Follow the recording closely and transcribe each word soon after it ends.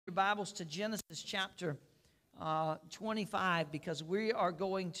Your Bibles to Genesis chapter 25, because we are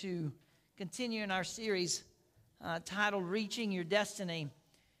going to continue in our series titled Reaching Your Destiny.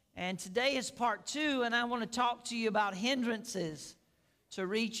 And today is part 2, and I want to talk to you about hindrances to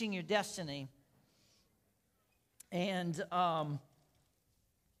reaching your destiny. And I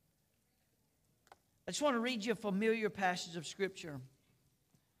just want to read you a familiar passage of Scripture.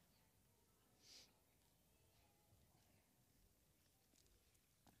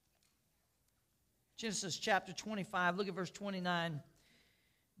 Genesis chapter 25, look at verse 29.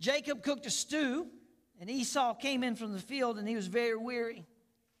 Jacob cooked a stew, and Esau came in from the field, and he was very weary.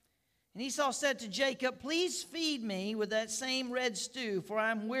 And Esau said to Jacob, "Please feed me with that same red stew, for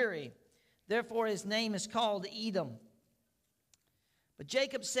I am weary." Therefore his name is called Edom. But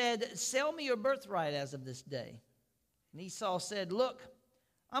Jacob said, "Sell me your birthright as of this day." And Esau said, "Look,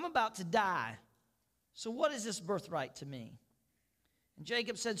 I'm about to die, so what is this birthright to me?" And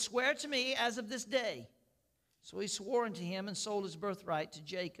Jacob said, "Swear to me as of this day." So he swore unto him and sold his birthright to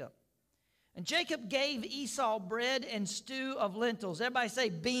Jacob. And Jacob gave Esau bread and stew of lentils. Everybody say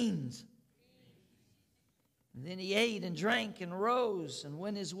beans. And then he ate and drank and rose and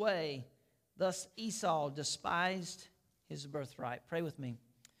went his way. Thus Esau despised his birthright. Pray with me.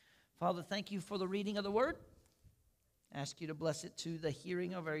 Father, thank you for the reading of the word. I ask you to bless it to the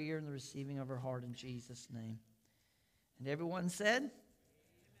hearing of our ear and the receiving of our heart in Jesus' name. And everyone said?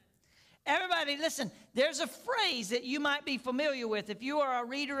 Everybody, listen, there's a phrase that you might be familiar with if you are a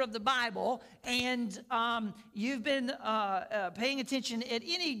reader of the Bible and you've been paying attention at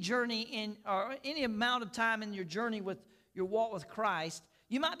any journey in or any amount of time in your journey with your walk with Christ.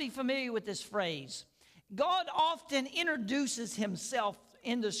 You might be familiar with this phrase. God often introduces himself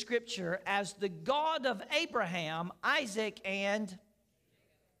in the Scripture as the God of Abraham, Isaac, and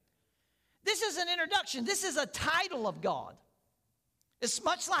this is an introduction. This is a title of God. It's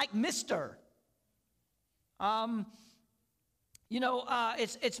much like Mr.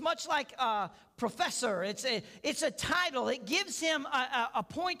 It's much like professor. It's a title. It gives him a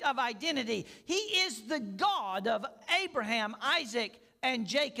point of identity. He is the God of Abraham, Isaac, and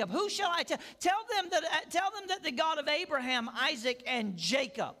Jacob. Who shall I tell? Tell them that the God of Abraham, Isaac, and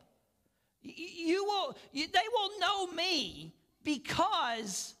Jacob. They will know me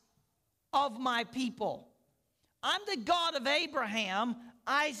because of my people. I'm the God of Abraham,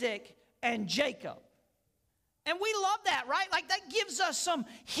 Isaac, and Jacob. And we love that, right? Like that gives us some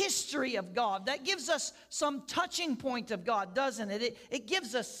history of God. That gives us some touching point of God, doesn't it? It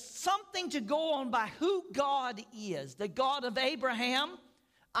gives us something to go on by who God is. The God of Abraham,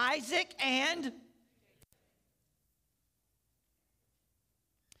 Isaac, and...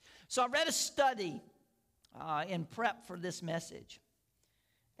 So I read a study in prep for this message.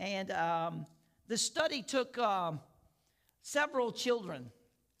 And the study took several children.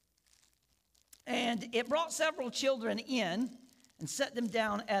 And it brought several children in and set them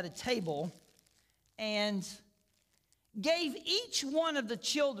down at a table and gave each one of the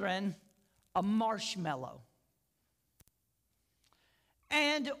children a marshmallow.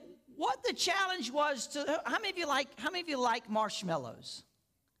 And what the challenge was to, how many of you like marshmallows?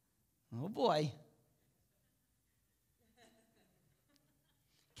 Oh boy.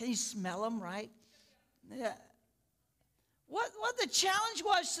 Can you smell them, right? Yeah. What the challenge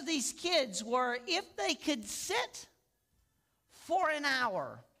was to these kids were if they could sit for an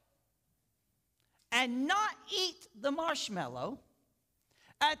hour and not eat the marshmallow,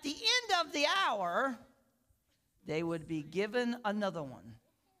 at the end of the hour, they would be given another one.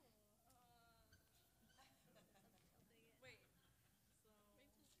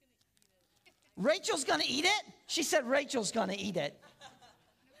 Rachel's going to eat it? She said Rachel's going to eat it.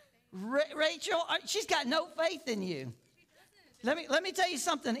 Rachel, she's got no faith in you. Let me tell you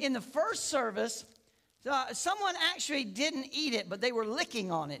something. In the first service, someone actually didn't eat it, but they were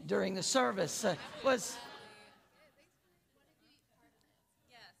licking on it during the service. No.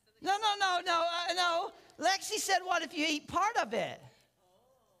 Lexi said, "What if you eat part of it?"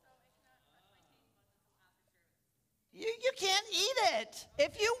 You can't eat it.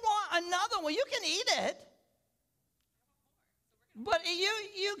 If you want another one, you can eat it. But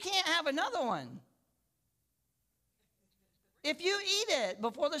you can't have another one. If you eat it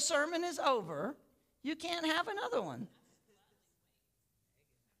before the sermon is over, you can't have another one.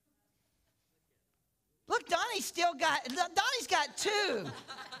 Look, Donnie's got 2.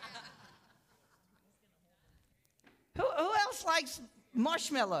 Who else likes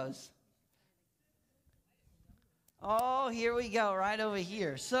marshmallows? Oh, here we go, right over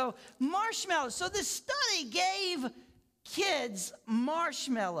here. So marshmallows. So the study gave kids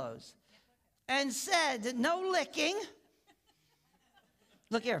marshmallows and said no licking,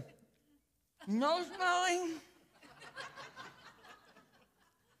 Look here. No smelling.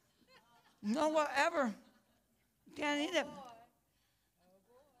 No whatever. Can't eat it.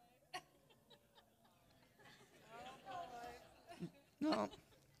 No.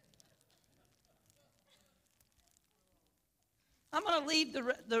 I'm going to leave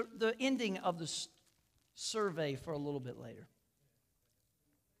the ending of the survey for a little bit later.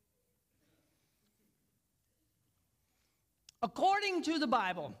 According to the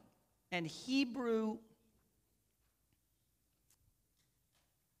Bible and Hebrew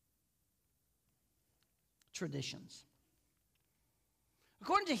traditions.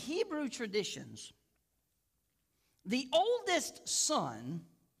 According to Hebrew traditions, the oldest son,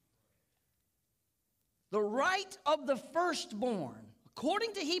 the right of the firstborn,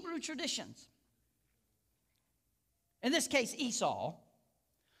 according to Hebrew traditions, in this case Esau,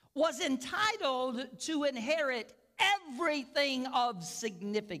 was entitled to inherit everything of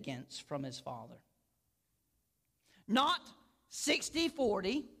significance from his father. Not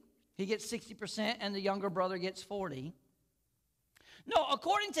 60-40, he gets 60% and the younger brother gets 40. No,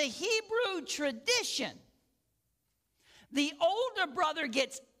 according to Hebrew tradition, the older brother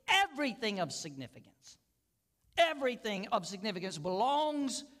gets everything of significance. Everything of significance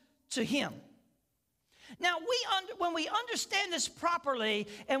belongs to him. Now, when we understand this properly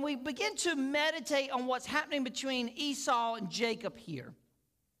and we begin to meditate on what's happening between Esau and Jacob here,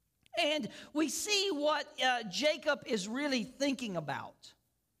 and we see what Jacob is really thinking about.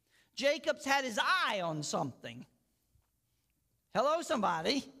 Jacob's had his eye on something. Hello,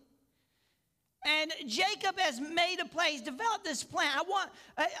 somebody. And Jacob has made a plan. He's developed this plan.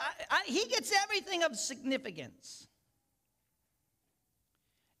 He gets everything of significance.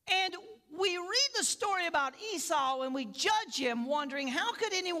 And we read the story about Esau and we judge him, wondering how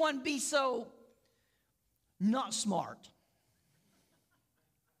could anyone be so not smart?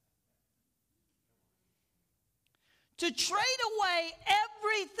 To trade away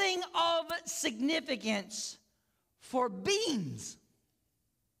everything of significance for beans.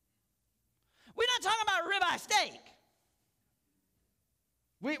 We're not talking about a ribeye steak.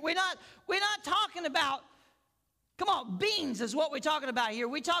 We're not talking about, come on, beans is what we're talking about here.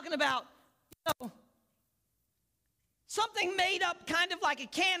 We're talking about, something made up kind of like a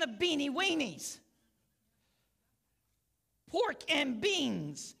can of beanie weenies. Pork and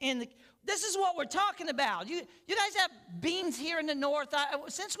beans. This is what we're talking about. You guys have beans here in the north.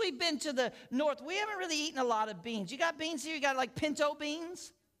 Since we've been to the north, we haven't really eaten a lot of beans. You got beans here? You got like pinto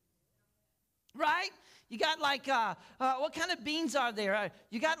beans? Right? You got like, what kind of beans are there?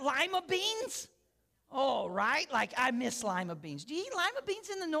 You got lima beans? Oh, right? Like, I miss lima beans. Do you eat lima beans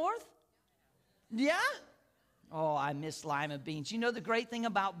in the north? Yeah? Oh, I miss lima beans. You know the great thing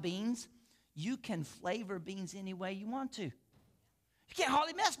about beans? You can flavor beans any way you want to. You can't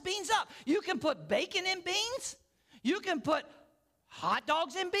hardly mess beans up. You can put bacon in beans. You can put hot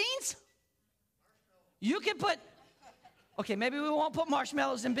dogs in beans. You can put, okay, maybe we won't put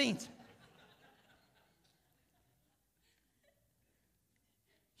marshmallows in beans.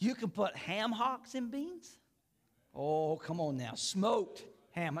 You can put ham hocks in beans. Oh, come on now. Smoked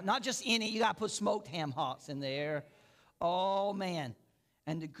ham. Not just any. You got to put smoked ham hocks in there. Oh, man.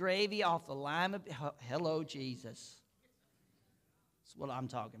 And the gravy off the lima. Hello, Jesus. That's what I'm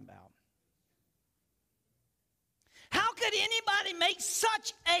talking about. How could anybody make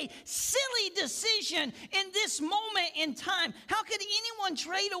such a silly decision in this moment in time? How could anyone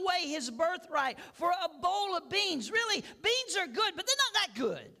trade away his birthright for a bowl of beans? Really, beans are good, but they're not that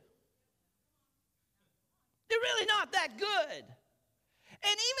good. They're really not that good.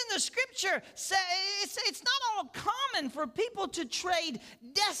 And even the scripture says it's not all common for people to trade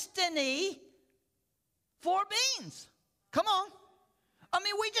destiny for beans. Come on. I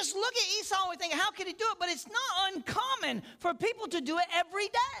mean, we just look at Esau and we think, how could he do it? But it's not uncommon for people to do it every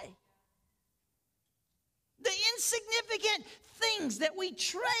day. The insignificant things that we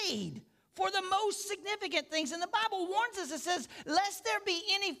trade for the most significant things. And the Bible warns us, it says, lest there be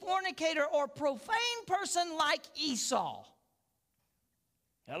any fornicator or profane person like Esau.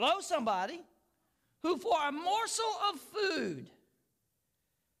 Hello, somebody. Who for a morsel of food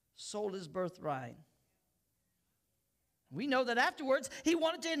sold his birthright. We know that afterwards he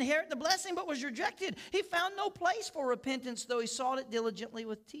wanted to inherit the blessing but was rejected. He found no place for repentance, though he sought it diligently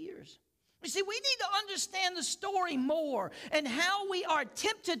with tears. You see, we need to understand the story more and how we are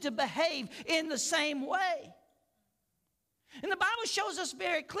tempted to behave in the same way. And the Bible shows us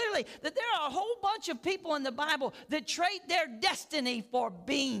very clearly that there are a whole bunch of people in the Bible that trade their destiny for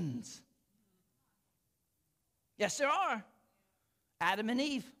beans. Yes, there are. Adam and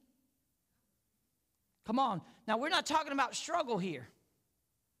Eve. Come on. Now, we're not talking about struggle here.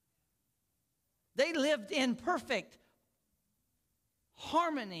 They lived in perfect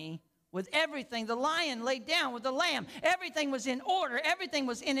harmony with everything. The lion laid down with the lamb. Everything was in order. Everything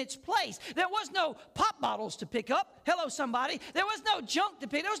was in its place. There was no pop bottles to pick up. Hello, somebody. There was no junk to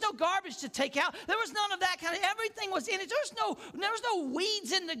pick. There was no garbage to take out. There was none of that kind of. Everything was in it. There was no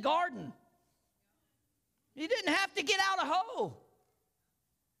weeds in the garden. You didn't have to get out a hoe.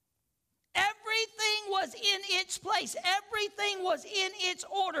 Everything was in its place. Everything was in its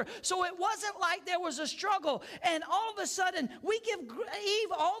order. So it wasn't like there was a struggle. And all of a sudden, we give Eve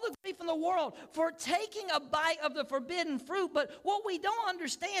all the grief in the world for taking a bite of the forbidden fruit. But what we don't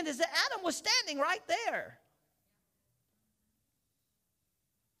understand is that Adam was standing right there.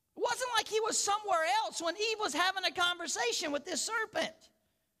 It wasn't like he was somewhere else when Eve was having a conversation with this serpent.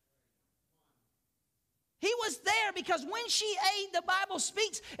 He was there because when she ate, the Bible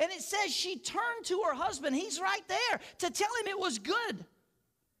speaks, and it says she turned to her husband. He's right there to tell him it was good.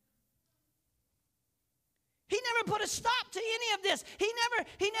 He never put a stop to any of this. He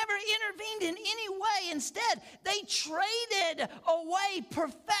never intervened in any way. Instead, they traded away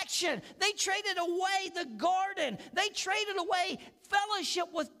perfection. They traded away the garden. They traded away fellowship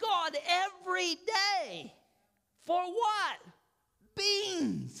with God every day. For what?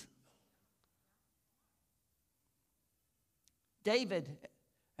 Beans. David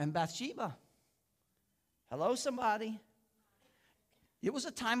and Bathsheba. Hello, somebody. It was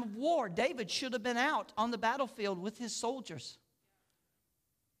a time of war. David should have been out on the battlefield with his soldiers.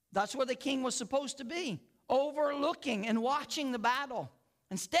 That's where the king was supposed to be, overlooking and watching the battle.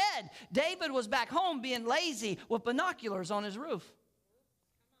 Instead, David was back home being lazy with binoculars on his roof.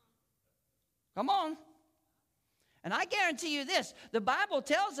 Come on. And I guarantee you this, the Bible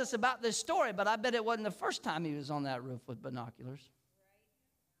tells us about this story, but I bet it wasn't the first time he was on that roof with binoculars.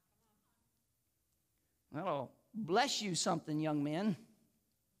 That'll bless you something, young men.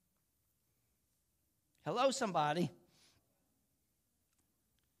 Hello, somebody.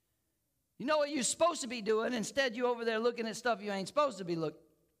 You know what you're supposed to be doing? Instead, you're over there looking at stuff you ain't supposed to be looking.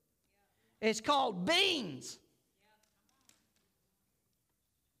 It's called beans.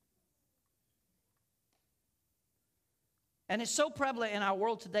 And it's so prevalent in our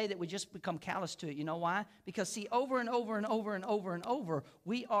world today that we just become callous to it. You know why? Because, see, over and over and over and over and over,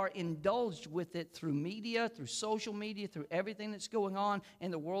 we are indulged with it through media, through social media, through everything that's going on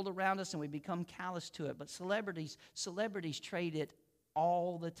in the world around us, and we become callous to it. But celebrities trade it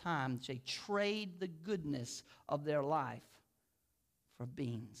all the time. They trade the goodness of their life for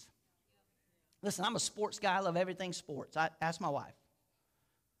beans. Listen, I'm a sports guy. I love everything sports. Ask my wife.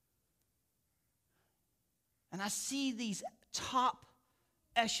 And I see these top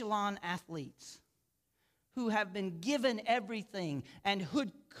echelon athletes who have been given everything and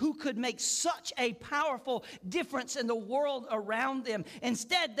who could make such a powerful difference in the world around them.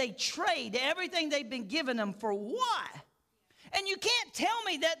 Instead, they trade everything they've been given them for what? And you can't tell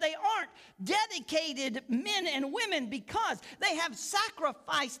me that they aren't dedicated men and women because they have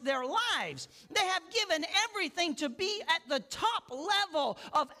sacrificed their lives. They have given everything to be at the top level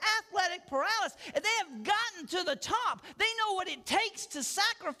of athletic prowess. They have gotten to the top. They know what it takes to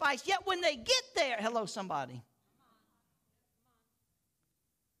sacrifice. Yet when they get there, hello, somebody,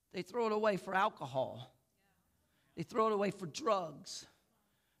 they throw it away for alcohol. They throw it away for drugs.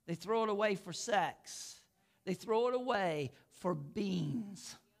 They throw it away for sex. They throw it away for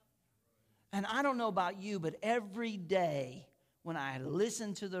beans. And I don't know about you, but every day when I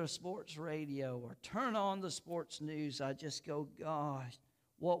listen to the sports radio or turn on the sports news, I just go, gosh,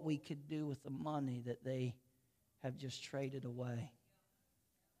 what we could do with the money that they have just traded away.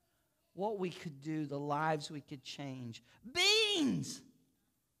 What we could do, the lives we could change. Beans!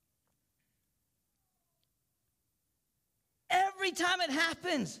 Every time it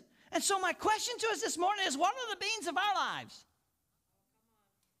happens. And so my question to us this morning is, what are the beans of our lives?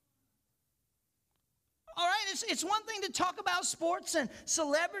 All right, it's one thing to talk about sports and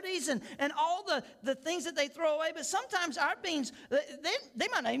celebrities and all the things that they throw away, but sometimes our beans, they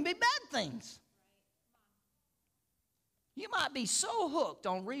might not even be bad things. You might be so hooked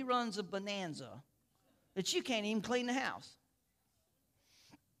on reruns of Bonanza that you can't even clean the house.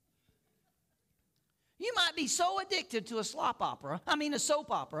 You might be so addicted to a soap opera.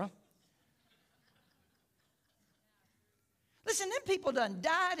 Listen, them people done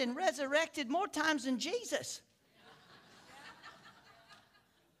died and resurrected more times than Jesus.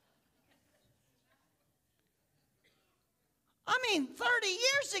 I mean, 30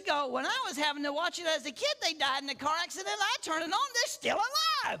 years ago when I was having to watch it as a kid, they died in a car accident. I turned it on, they're still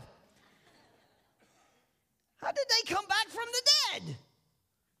alive. How did they come back from the dead?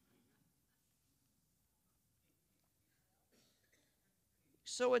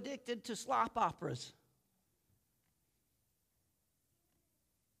 so addicted to slop operas.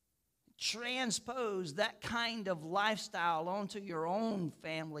 Transpose that kind of lifestyle onto your own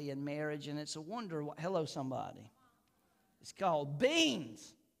family and marriage, and it's a wonder. Hello, somebody. It's called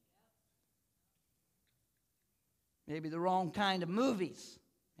beans. Maybe the wrong kind of movies.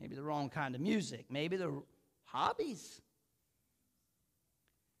 Maybe the wrong kind of music. Maybe the hobbies.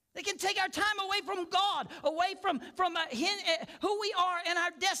 They can take our time away from God, away from who we are and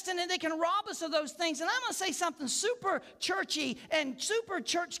our destiny. They can rob us of those things. And I'm going to say something super churchy and super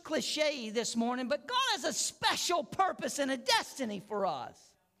church cliche this morning, but God has a special purpose and a destiny for us.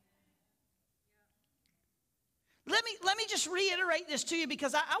 Let me just reiterate this to you,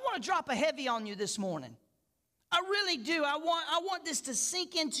 because I want to drop a heavy on you this morning. I really do. I want this to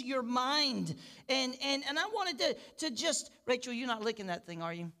sink into your mind. And I wanted to just, Rachel, you're not licking that thing,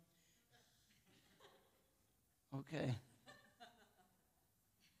 are you? Okay.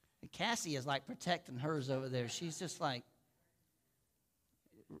 Cassie is like protecting hers over there. She's just like,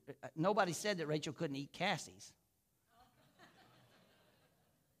 nobody said that Rachel couldn't eat Cassie's.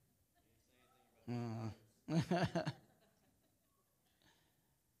 I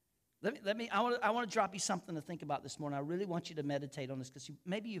want to drop you something to think about this morning. I really want you to meditate on this, because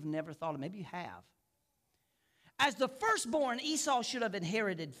maybe you've never thought of it. Maybe you have. As the firstborn, Esau should have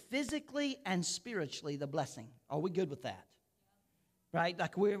inherited physically and spiritually the blessing. Are we good with that? Right?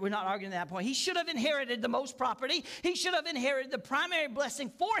 Like we're not arguing at that point. He should have inherited the most property. He should have inherited the primary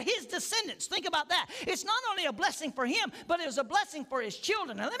blessing for his descendants. Think about that. It's not only a blessing for him, but it was a blessing for his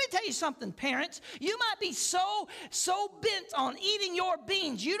children. Now let me tell you something, parents. You might be so bent on eating your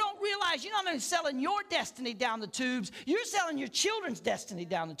beans, you don't realize you're not only selling your destiny down the tubes, you're selling your children's destiny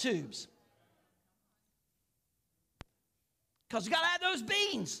down the tubes. Because you got to have those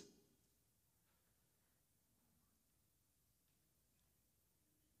beans.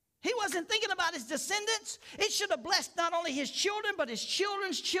 He wasn't thinking about his descendants. It should have blessed not only his children, but his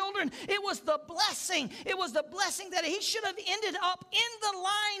children's children. It was the blessing. It was the blessing that he should have ended up in the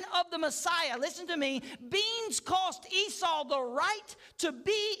line of the Messiah. Listen to me. Beans cost Esau the right to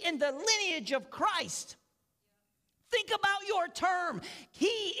be in the lineage of Christ. Think about your term. He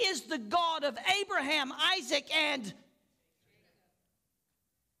is the God of Abraham, Isaac, and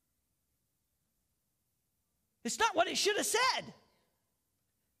it's not what it should have said.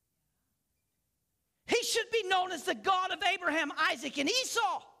 He should be known as the God of Abraham, Isaac, and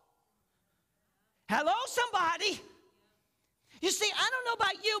Esau. Hello, somebody. You see, I don't know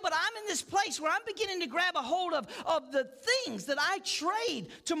about you, but I'm in this place where I'm beginning to grab a hold of the things that I trade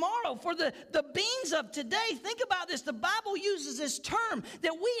tomorrow for the beans of today. Think about this. The Bible uses this term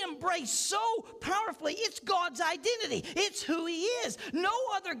that we embrace so powerfully. It's God's identity. It's who he is. No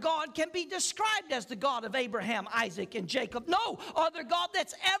other God can be described as the God of Abraham, Isaac, and Jacob. No other God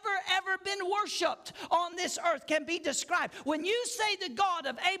that's ever been worshipped on this earth can be described. When you say the God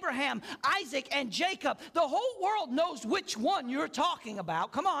of Abraham, Isaac, and Jacob, the whole world knows which one you're talking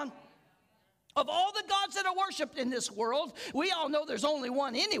about. Come on. Of all the gods that are worshiped in this world, we all know there's only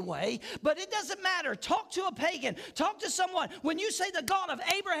one anyway, but it doesn't matter. Talk to a pagan. Talk to someone. When you say the God of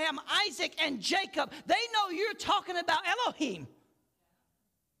Abraham, Isaac, and Jacob, they know you're talking about Elohim.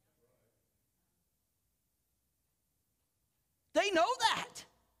 They know that.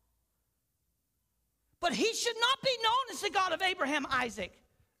 But he should not be known as the God of Abraham, Isaac,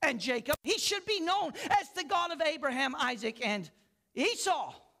 and Jacob. He should be known as the God of Abraham, Isaac, and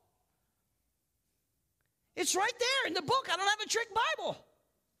Esau. It's right there in the book. I don't have a trick Bible.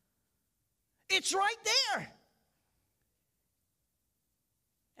 It's right there.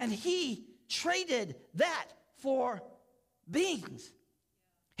 And he traded that for beans.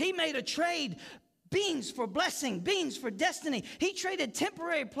 He made a trade. Beans for blessing, beans for destiny. He traded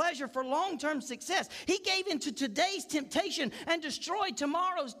temporary pleasure for long-term success. He gave into today's temptation and destroyed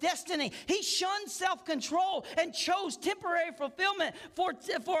tomorrow's destiny. He shunned self-control and chose temporary fulfillment for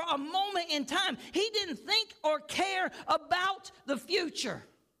a moment in time. He didn't think or care about the future.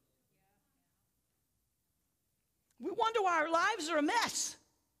 We wonder why our lives are a mess.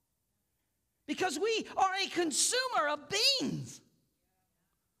 Because we are a consumer of beans.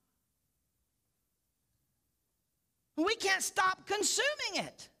 We can't stop consuming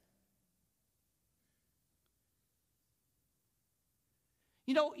it.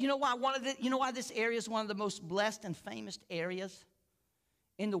 You know why this area is one of the most blessed and famous areas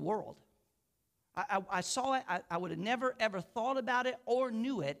in the world. I saw it. I would have never ever thought about it or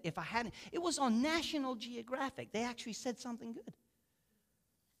knew it if I hadn't. It was on National Geographic. They actually said something good.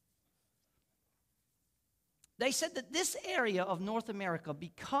 They said that this area of North America,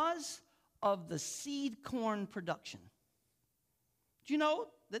 because of the seed corn production, Do you know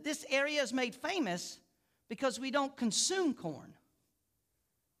that this area is made famous because we don't consume corn,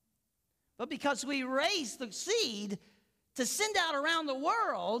 but because we raise the seed to send out around the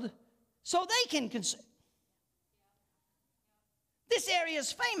world so they can consume? This area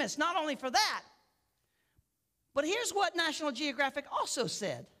is famous not only for that, but here's what National Geographic also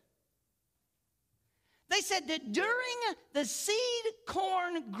said. They said that during the seed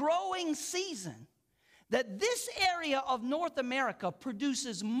corn growing season, that this area of North America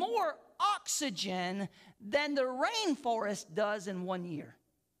produces more oxygen than the rainforest does in 1 year.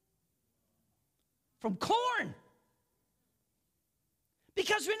 From corn.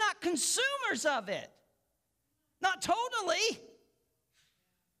 Because we're not consumers of it. Not totally.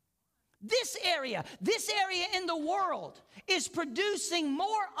 This area in the world is producing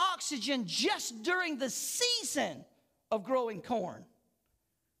more oxygen just during the season of growing corn.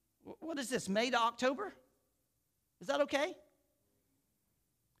 What is this, May to October? Is that okay?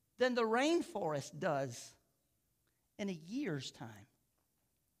 Than the rainforest does in a year's time.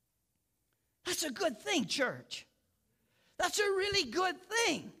 That's a good thing, church. That's a really good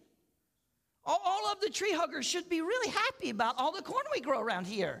thing. All of the tree huggers should be really happy about all the corn we grow around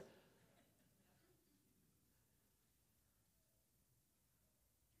here.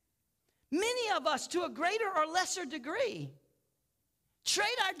 Many of us, to a greater or lesser degree,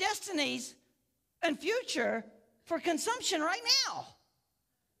 trade our destinies and future for consumption right now.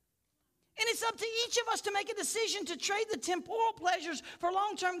 And it's up to each of us to make a decision to trade the temporal pleasures for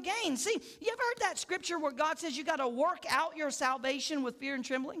long-term gain. See, you ever heard that scripture where God says you got to work out your salvation with fear and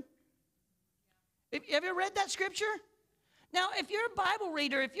trembling? Have you ever read that scripture? Now, if you're a Bible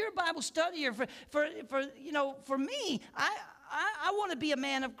reader, if you're a Bible studier, for me, I want to be a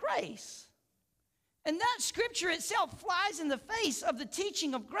man of grace. And that scripture itself flies in the face of the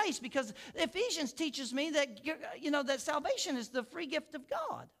teaching of grace, because Ephesians teaches me that, that salvation is the free gift of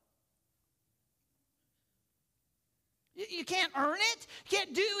God. You can't earn it. You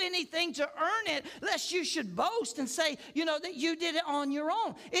can't do anything to earn it, lest you should boast and say, that you did it on your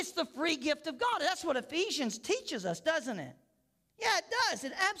own. It's the free gift of God. That's what Ephesians teaches us, doesn't it? Yeah, it does.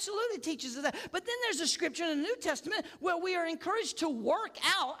 It absolutely teaches us that. But then there's a scripture in the New Testament where we are encouraged to work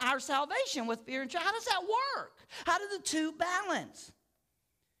out our salvation with fear and trembling. How does that work? How do the two balance?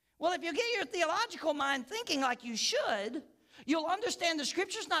 Well, if you get your theological mind thinking like you should, you'll understand the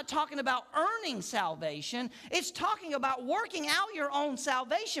scripture's not talking about earning salvation. It's talking about working out your own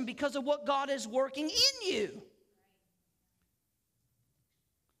salvation because of what God is working in you.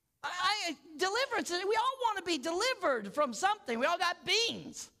 Deliverance, we all want to be delivered from something. We all got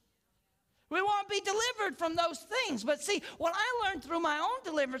beans. We want to be delivered from those things. But see, what I learned through my own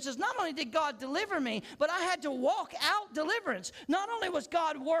deliverance is not only did God deliver me, but I had to walk out deliverance. Not only was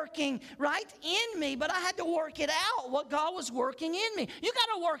God working right in me, but I had to work it out, what God was working in me. You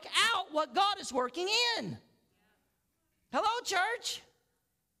got to work out what God is working in. Hello, church.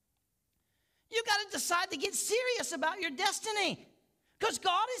 You got to decide to get serious about your destiny. Because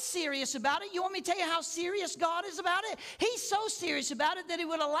God is serious about it. You want me to tell you how serious God is about it? He's so serious about it that he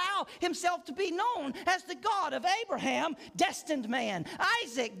would allow himself to be known as the God of Abraham, destined man,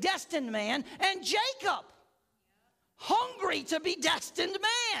 Isaac, destined man, and Jacob, hungry to be destined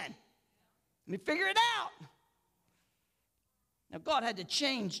man. Let me figure it out. Now, God had to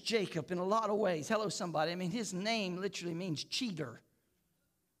change Jacob in a lot of ways. Hello, somebody. I mean, his name literally means cheater.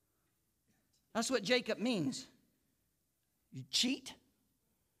 That's what Jacob means. You cheat.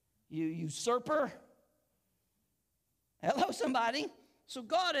 You usurper. Hello, somebody. So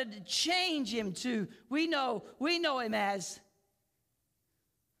God had to change him to, we know him as,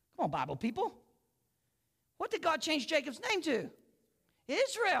 come on, Bible people. What did God change Jacob's name to?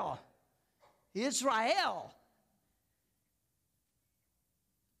 Israel. Israel.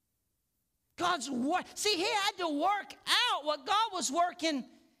 God's work. See, he had to work out what God was working.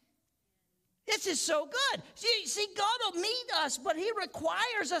 This is so good. See, God will meet us, but he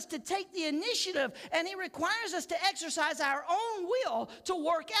requires us to take the initiative, and he requires us to exercise our own will to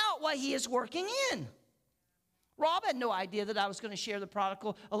work out what he is working in. Rob had no idea that I was going to share the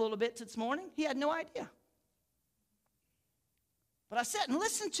prodigal a little bit this morning. He had no idea. But I sat and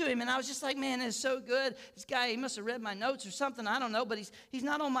listened to him, and I was just like, man, it's so good. This guy, he must have read my notes or something. I don't know, but he's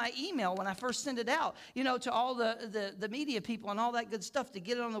not on my email when I first sent it out, to all the media people and all that good stuff to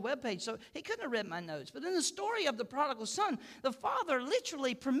get it on the webpage. So he couldn't have read my notes. But in the story of the prodigal son, the father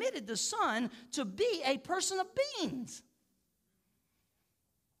literally permitted the son to be a person of beans.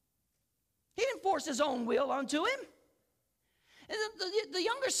 He didn't force his own will onto him. And the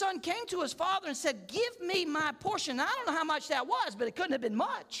younger son came to his father and said, give me my portion. Now, I don't know how much that was, but it couldn't have been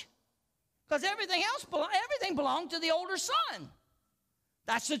much. Because everything belonged to the older son.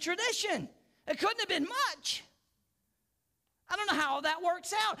 That's the tradition. It couldn't have been much. I don't know how all that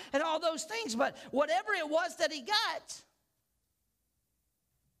works out and all those things, but whatever it was that he got,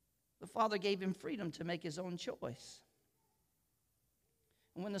 the father gave him freedom to make his own choice.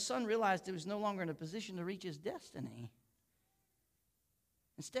 And when the son realized he was no longer in a position to reach his destiny,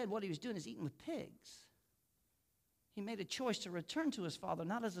 instead what he was doing is eating with pigs. He made a choice to return to his father,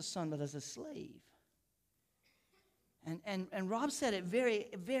 not as a son, but as a slave. And Rob said it very,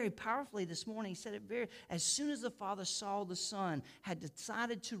 very powerfully this morning. He said it as soon as the father saw the son had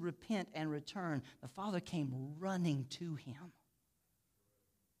decided to repent and return, the father came running to him.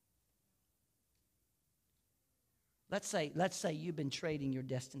 Let's say you've been trading your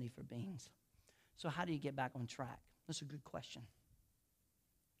destiny for beans. So how do you get back on track? That's a good question.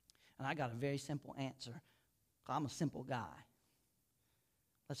 And I got a very simple answer. I'm a simple guy.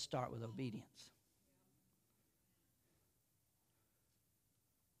 Let's start with obedience.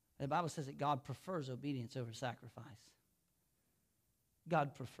 The Bible says that God prefers obedience over sacrifice.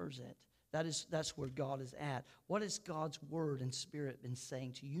 God prefers it. That's where God is at. What has God's word and spirit been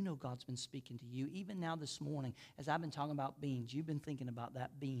saying to you? You know God's been speaking to you. Even now this morning, as I've been talking about beans, you've been thinking about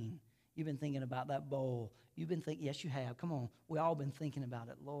that bean. You've been thinking about that bowl. You've been thinking, yes, you have. Come on. We all been thinking about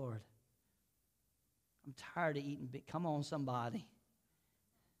it. Lord, I'm tired of eating big. Come on, somebody.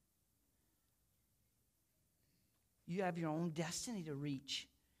 You have your own destiny to reach.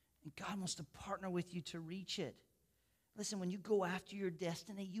 And God wants to partner with you to reach it. Listen, when you go after your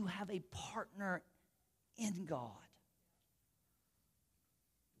destiny, you have a partner in God.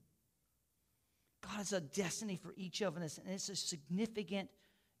 God has a destiny for each of us, and it's a significant,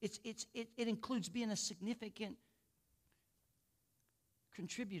 it includes being a significant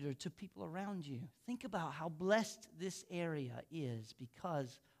contributor to people around you. Think about how blessed this area is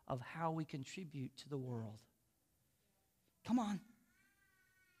because of how we contribute to the world. Come on.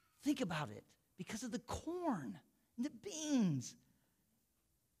 Think about it. Because of the corn and the beans.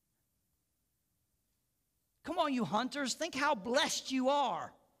 Come on, you hunters. Think how blessed you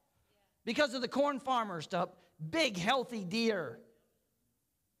are. Because of the corn farmers to big, healthy deer.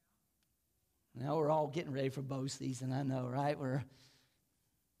 Now we're all getting ready for bow season, I know, right? We're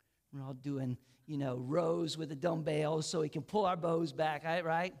all doing, rows with the dumbbells so we can pull our bows back,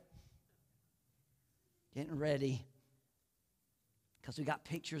 right? Getting ready. Because we got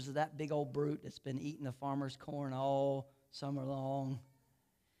pictures of that big old brute that's been eating the farmer's corn all summer long.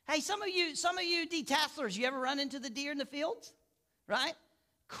 Hey, some of you detasselers, you ever run into the deer in the fields? Right?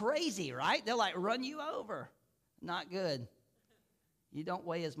 Crazy, right? They'll like run you over. Not good. You don't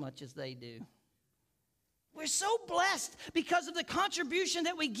weigh as much as they do. We're so blessed because of the contribution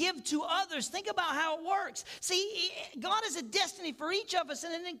that we give to others. Think about how it works. See, God has a destiny for each of us,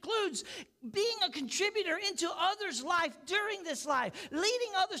 and it includes being a contributor into others' life during this life,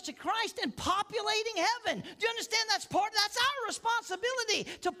 leading others to Christ and populating heaven. Do you understand that's our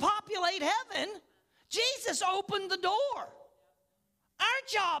responsibility to populate heaven? Jesus opened the door. Our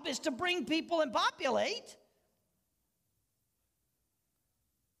job is to bring people and populate.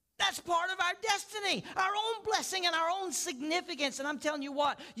 That's part of our destiny, our own blessing and our own significance. And I'm telling you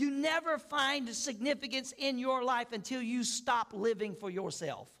what, you never find significance in your life until you stop living for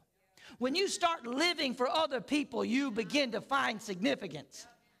yourself. When you start living for other people, you begin to find significance.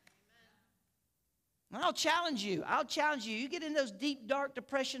 And I'll challenge you. You get in those deep, dark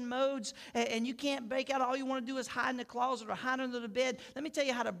depression modes and you can't break out. All you want to do is hide in the closet or hide under the bed. Let me tell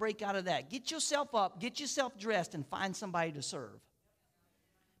you how to break out of that. Get yourself up, get yourself dressed, and find somebody to serve.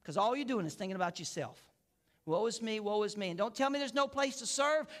 Because all you're doing is thinking about yourself. Woe is me, woe is me. And don't tell me there's no place to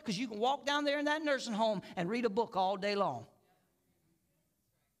serve, because you can walk down there in that nursing home and read a book all day long.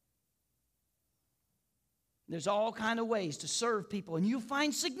 There's all kind of ways to serve people, and you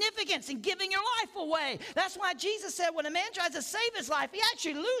find significance in giving your life away. That's why Jesus said when a man tries to save his life, he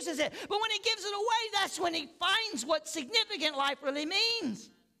actually loses it. But when he gives it away, that's when he finds what significant life really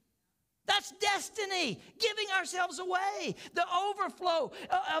means. That's destiny, giving ourselves away, the overflow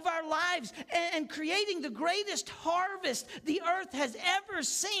of our lives, and creating the greatest harvest the earth has ever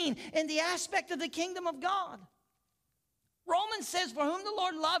seen in the aspect of the kingdom of God. Romans says, for whom the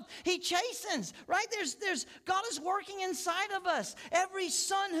Lord loved, he chastens, right? God is working inside of us. Every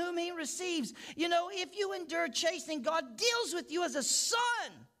son whom he receives. If you endure chastening, God deals with you as a son.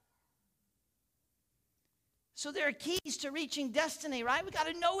 So there are keys to reaching destiny, right? We got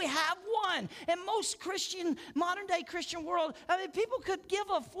to know we have one. And most modern day Christian world, people could give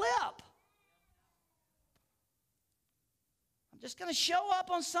a flip. I'm just going to show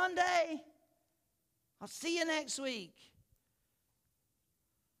up on Sunday. I'll see you next week.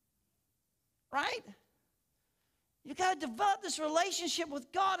 Right? You've got to develop this relationship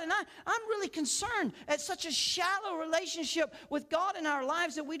with God. And I'm really concerned at such a shallow relationship with God in our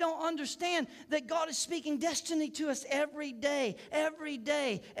lives that we don't understand that God is speaking destiny to us every day, every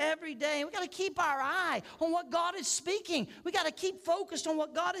day, every day. And we've got to keep our eye on what God is speaking. We've got to keep focused on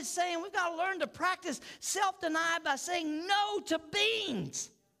what God is saying. We've got to learn to practice self-denial by saying no to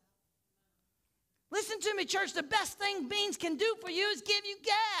beans. Listen to me, church. The best thing beans can do for you is give you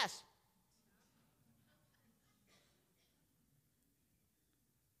gas.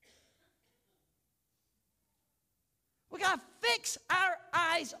 We got to fix our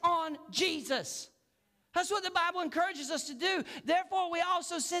eyes on Jesus. That's what the Bible encourages us to do. Therefore, we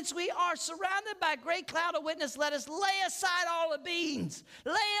also, since we are surrounded by a great cloud of witness, let us lay aside all the beans.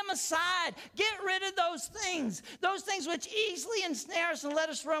 Lay them aside. Get rid of those things which easily ensnare us, and let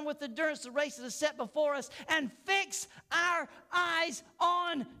us run with endurance the race that is set before us, and fix our eyes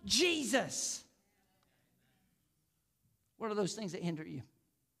on Jesus. What are those things that hinder you?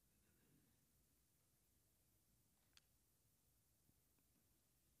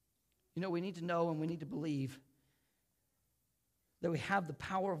 You know, we need to know and we need to believe that we have the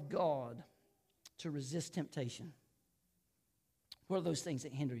power of God to resist temptation. What are those things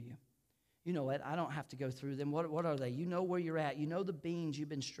that hinder you? You know what? I don't have to go through them. What are they? You know where you're at. You know the beans you've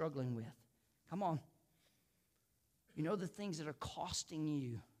been struggling with. Come on. You know the things that are costing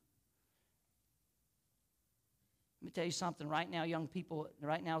you. Let me tell you something. Right now, young people,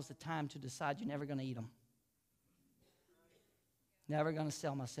 right now is the time to decide you're never going to eat them. Never going to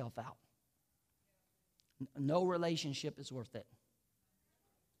sell myself out. No relationship is worth it.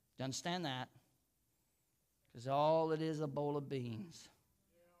 Do you understand that? Because all it is a bowl of beans.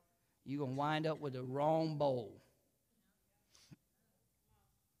 You're going to wind up with the wrong bowl.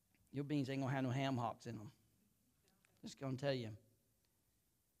 Your beans ain't going to have no ham hocks in them. Just going to tell you.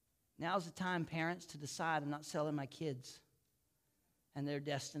 Now's the time, parents, to decide I'm not selling my kids and their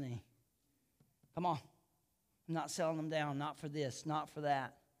destiny. Come on. I'm not selling them down, not for this, not for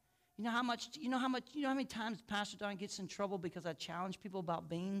that. You know how many times Pastor Don gets in trouble because I challenge people about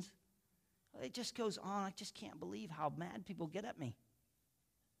beans? It just goes on. I just can't believe how mad people get at me.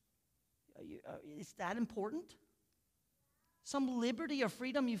 Is that important? Some liberty or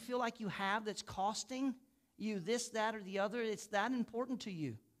freedom you feel like you have that's costing you this, that, or the other, it's that important to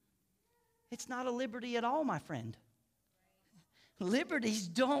you. It's not a liberty at all, my friend. Liberties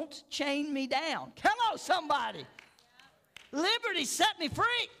don't chain me down. Come on, somebody. Liberties set me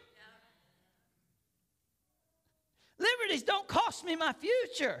free. Liberties don't cost me my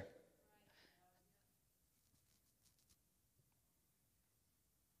future.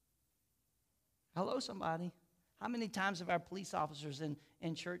 Hello, somebody. How many times have our police officers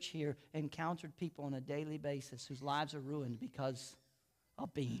in church here encountered people on a daily basis whose lives are ruined because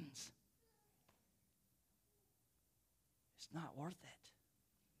of beans? It's not worth it.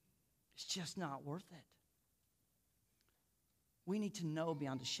 It's just not worth it. We need to know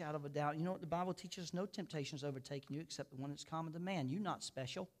beyond a shadow of a doubt. You know what the Bible teaches us? No temptation is overtaking you except the one that's common to man. You're not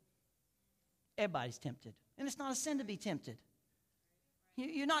special. Everybody's tempted. And it's not a sin to be tempted.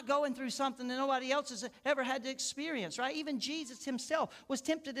 You're not going through something that nobody else has ever had to experience, right? Even Jesus himself was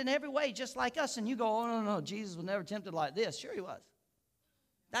tempted in every way just like us. And you go, oh, no, Jesus was never tempted like this. Sure he was.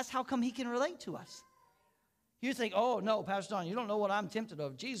 That's how come he can relate to us. You think, oh, no, Pastor Don, you don't know what I'm tempted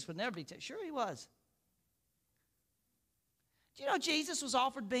of. Jesus would never be tempted. Sure he was. Do you know Jesus was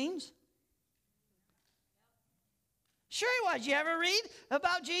offered beans? Sure he was. You ever read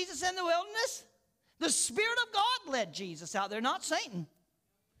about Jesus in the wilderness? The Spirit of God led Jesus out there, not Satan.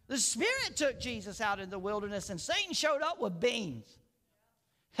 The Spirit took Jesus out in the wilderness, and Satan showed up with beans.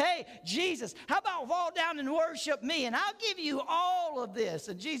 Hey, Jesus, how about fall down and worship me, and I'll give you all of this.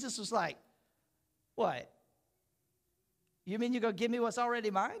 And Jesus was like, what? You mean you're going to give me what's already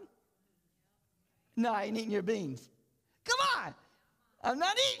mine? No, I ain't eating your beans. Come on. I'm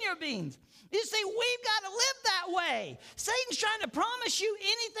not eating your beans. You see, we've got to live that way. Satan's trying to promise you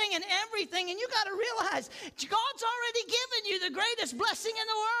anything and everything, and you got to realize God's already given you the greatest blessing in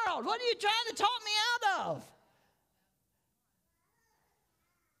the world. What are you trying to talk me out of?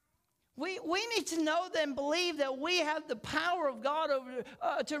 We need to know and believe that we have the power of God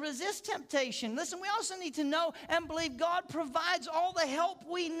to resist temptation. Listen, we also need to know and believe God provides all the help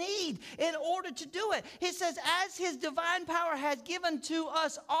we need in order to do it. He says, as his divine power has given to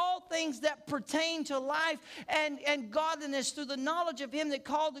us all things that pertain to life and godliness through the knowledge of him that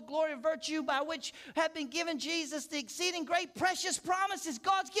called the glory of virtue, by which have been given Jesus the exceeding great precious promises.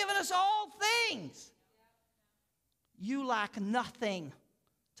 God's given us all things. You lack nothing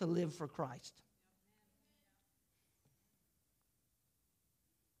to live for Christ.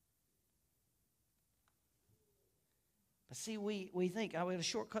 But see, we think, I'm going to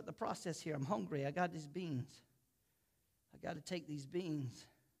shortcut the process here. I'm hungry. I got these beans. I got to take these beans.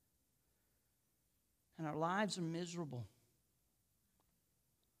 And our lives are miserable.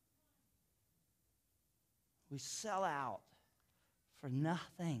 We sell out for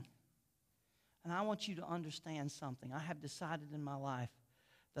nothing. And I want you to understand something. I have decided in my life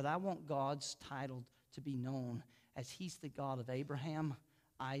that I want God's title to be known as He's the God of Abraham,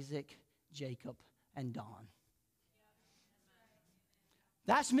 Isaac, Jacob, and Don.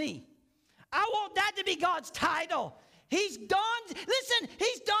 That's me. I want that to be God's title. He's Don's, listen,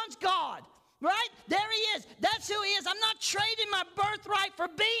 He's Don's God. Right? There He is. That's who He is. I'm not trading my birthright for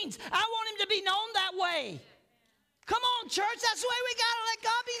beans. I want Him to be known that way. Come on, church. That's the way we got to let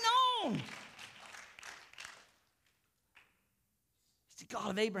God be known. He's the God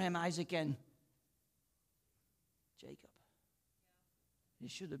of Abraham, Isaac, and Jacob.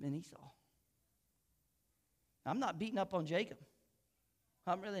 It should have been Esau. I'm not beating up on Jacob.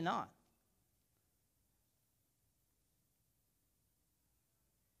 I'm really not.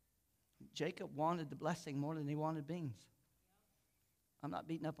 Jacob wanted the blessing more than he wanted beans. I'm not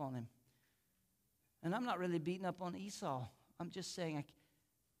beating up on him. And I'm not really beating up on Esau. I'm just saying,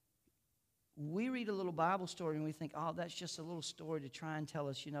 we read a little Bible story and we think, oh, that's just a little story to try and tell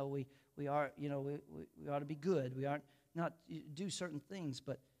us, we ought to be good. We ought not do certain things.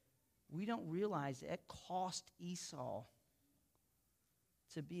 But we don't realize it cost Esau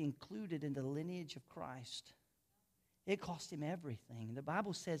to be included in the lineage of Christ. It cost him everything. The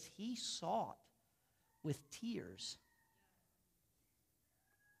Bible says he sought with tears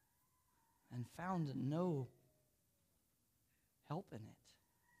and found no help in it.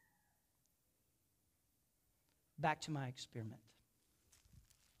 Back to my experiment.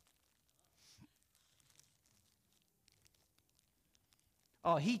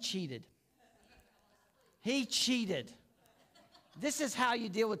 Oh, he cheated. He cheated. This is how you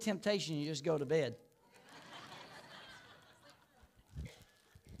deal with temptation. You just go to bed.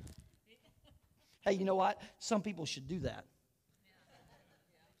 Hey, you know what? Some people should do that.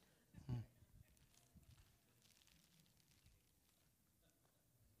 Let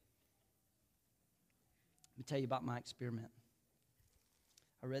me tell you about my experiment.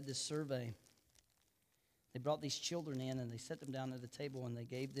 I read this survey. They brought these children in and they set them down at the table and they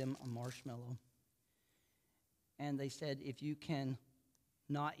gave them a marshmallow. And they said, if you can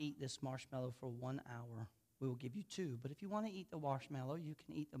not eat this marshmallow for 1 hour, we will give you 2. But if you want to eat the marshmallow, you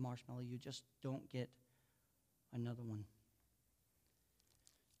can eat the marshmallow. You just don't get another one.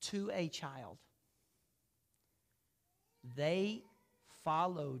 To a child. They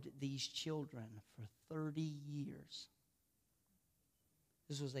followed these children for 30 years.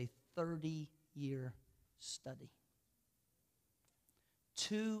 This was a 30-year study.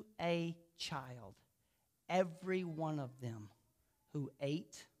 To a child. Every one of them who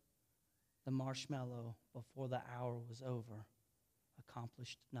ate the marshmallow before the hour was over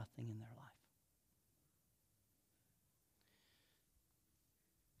accomplished nothing in their life.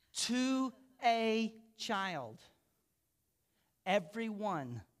 To a child,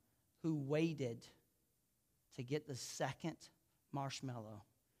 everyone who waited to get the second marshmallow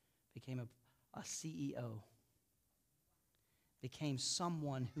became a CEO, became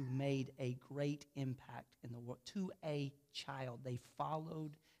someone who made a great impact in the world. To a child, they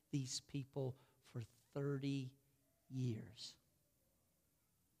followed these people for 30 years.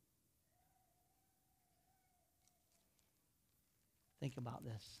 Think about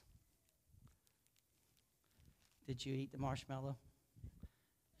this. Did you eat the marshmallow?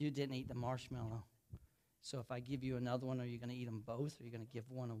 You didn't eat the marshmallow. So if I give you another one, are you going to eat them both, or are you going to give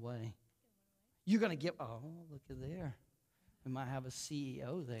one away? You're going to give, oh, look at there. We might have a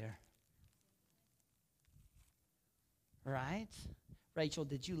CEO there. Right? Rachel,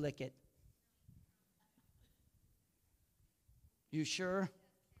 did you lick it? You sure?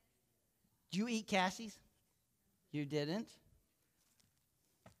 Did you eat Cassie's? You didn't?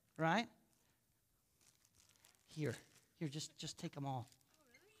 Right? Here, just take them all.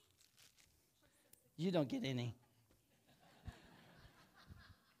 You don't get any.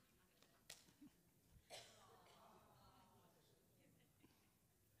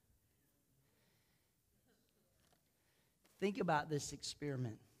 Think about this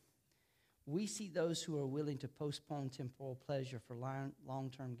experiment. We see those who are willing to postpone temporal pleasure for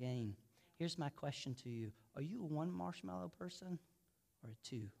long-term gain. Here's my question to you. Are you a one marshmallow person or a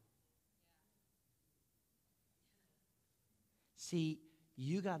 2? See,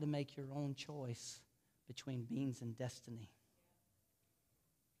 you got to make your own choice between beans and destiny.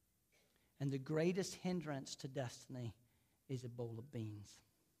 And the greatest hindrance to destiny is a bowl of beans.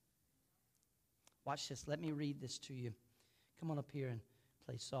 Watch this. Let me read this to you. Come on up here and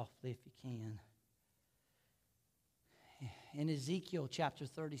play softly if you can. In Ezekiel chapter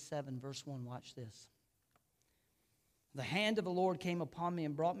 37, verse 1, watch this. The hand of the Lord came upon me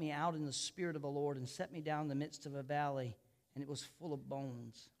and brought me out in the spirit of the Lord and set me down in the midst of a valley, and it was full of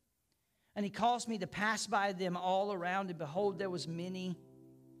bones. And he caused me to pass by them all around, and behold, there was many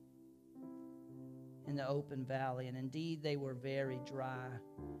in the open valley, and indeed they were very dry.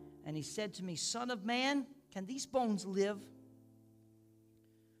 And he said to me, Son of man, can these bones live?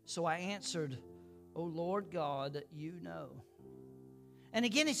 So I answered, O Lord God, you know. And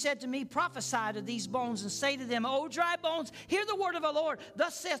again he said to me, Prophesy to these bones and say to them, O dry bones, hear the word of the Lord.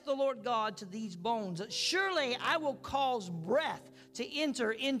 Thus saith the Lord God to these bones, Surely I will cause breath to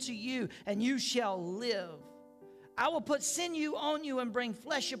enter into you, and you shall live. I will put sinew on you and bring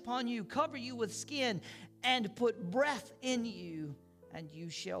flesh upon you, cover you with skin, and put breath in you, and you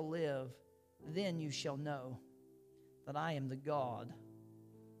shall live. Then you shall know that I am the God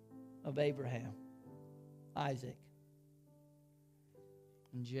of Abraham, Isaac,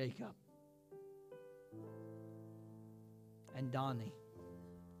 and Jacob, and Donnie,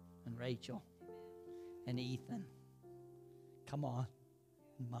 and Rachel, and Ethan. Come on,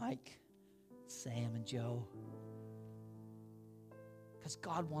 Mike, Sam, and Joe. Because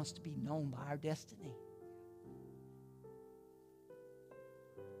God wants to be known by our destiny.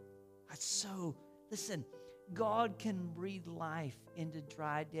 That's so, listen, God can breathe life into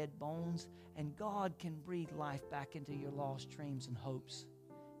dry, dead bones, and God can breathe life back into your lost dreams and hopes.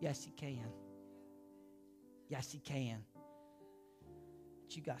 Yes, He can. Yes, He can.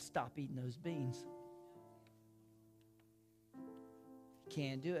 But you got to stop eating those beans. You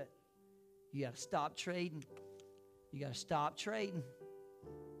can't do it. You got to stop trading. You got to stop trading.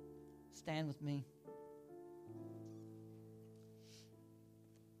 Stand with me.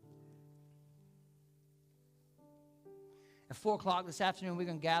 At 4 o'clock this afternoon, we're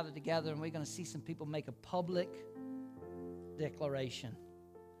going to gather together and we're going to see some people make a public declaration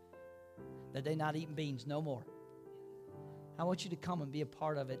that they're not eating beans no more. I want you to come and be a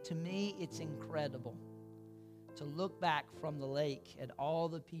part of it. To me, it's incredible to look back from the lake at all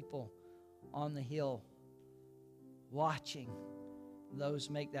the people on the hill watching those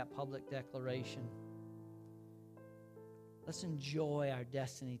make that public declaration. Let's enjoy our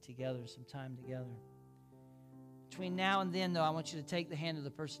destiny together, some time together. Between now and then, though, I want you to take the hand of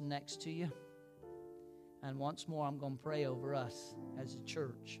the person next to you. And once more, I'm going to pray over us as a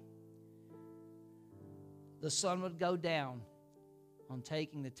church. The sun would go down on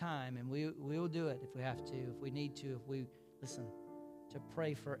taking the time, and we will do it if we have to, if we need to, if we, listen, to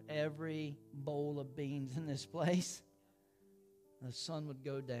pray for every bowl of beans in this place. The sun would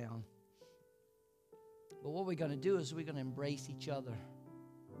go down. But what we're going to do is we're going to embrace each other.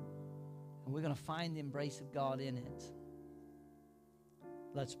 And we're going to find the embrace of God in it.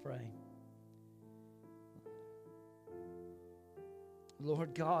 Let's pray.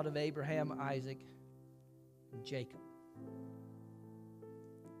 Lord God of Abraham, Isaac, and Jacob,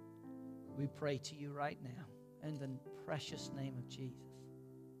 we pray to you right now in the precious name of Jesus.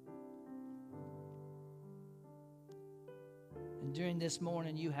 And during this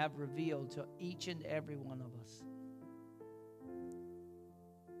morning, you have revealed to each and every one of us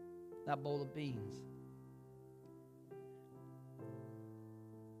that bowl of beans.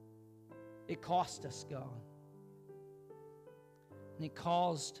 It cost us, God. And it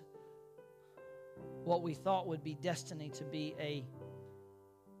caused what we thought would be destiny to be a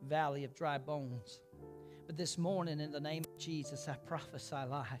valley of dry bones. But this morning, in the name of Jesus, I prophesy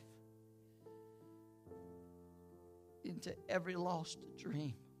life into every lost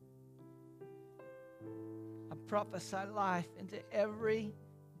dream. I prophesy life into every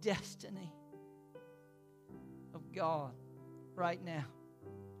destiny of God right now.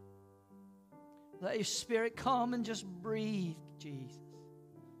 Let your Spirit come and just breathe, Jesus.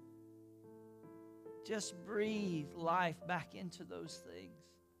 Just breathe life back into those things.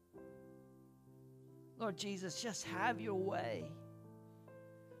 Lord Jesus, just have your way.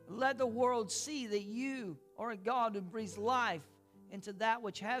 Let the world see that you are a God who breathes life into that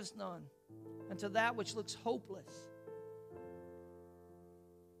which has none, into that which looks hopeless.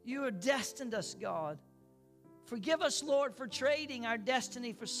 You have destined us, God. Forgive us, Lord, for trading our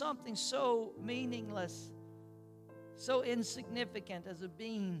destiny for something so meaningless, so insignificant as a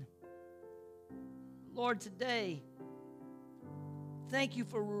bean. Lord, today, thank you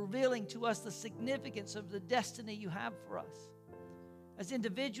for revealing to us the significance of the destiny you have for us. As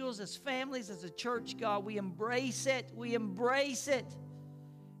individuals, as families, as a church, God, we embrace it. We embrace it.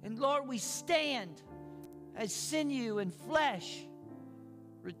 And Lord, we stand as sinew and flesh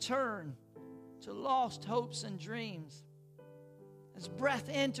return to lost hopes and dreams. As breath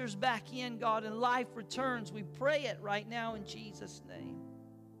enters back in, God, and life returns, we pray it right now in Jesus' name.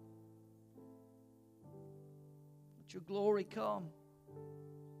 Let your glory come.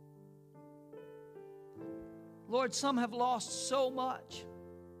 Lord, some have lost so much.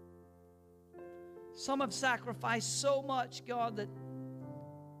 Some have sacrificed so much, God, that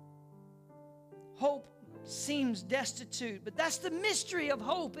hope seems destitute. But that's the mystery of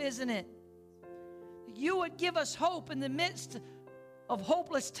hope, isn't it? You would give us hope in the midst of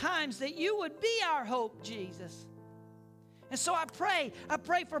hopeless times, that you would be our hope, Jesus. And so I pray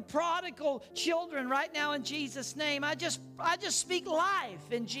for prodigal children right now in Jesus' name. I just speak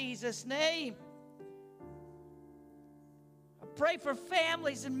life in Jesus' name. I pray for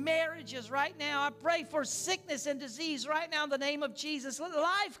families and marriages right now. I pray for sickness and disease right now in the name of Jesus. Let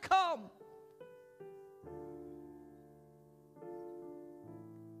life come.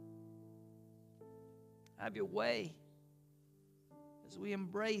 Have your way as we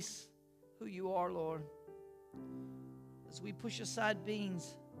embrace who you are, Lord. As we push aside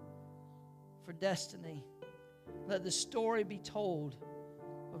beans for destiny, let the story be told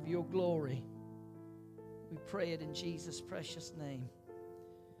of your glory. We pray it in Jesus' precious name.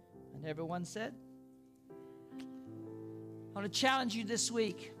 And everyone said, I want to challenge you this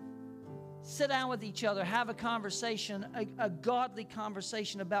week. Sit down with each other, have a conversation, a godly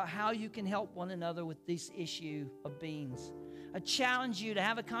conversation about how you can help one another with this issue of beans. I challenge you to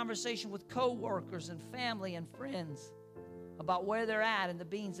have a conversation with co-workers and family and friends about where they're at and the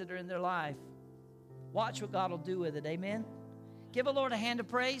beans that are in their life. Watch what God will do with it. Amen. Give the Lord a hand of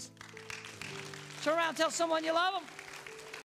praise. Turn around and tell someone you love them.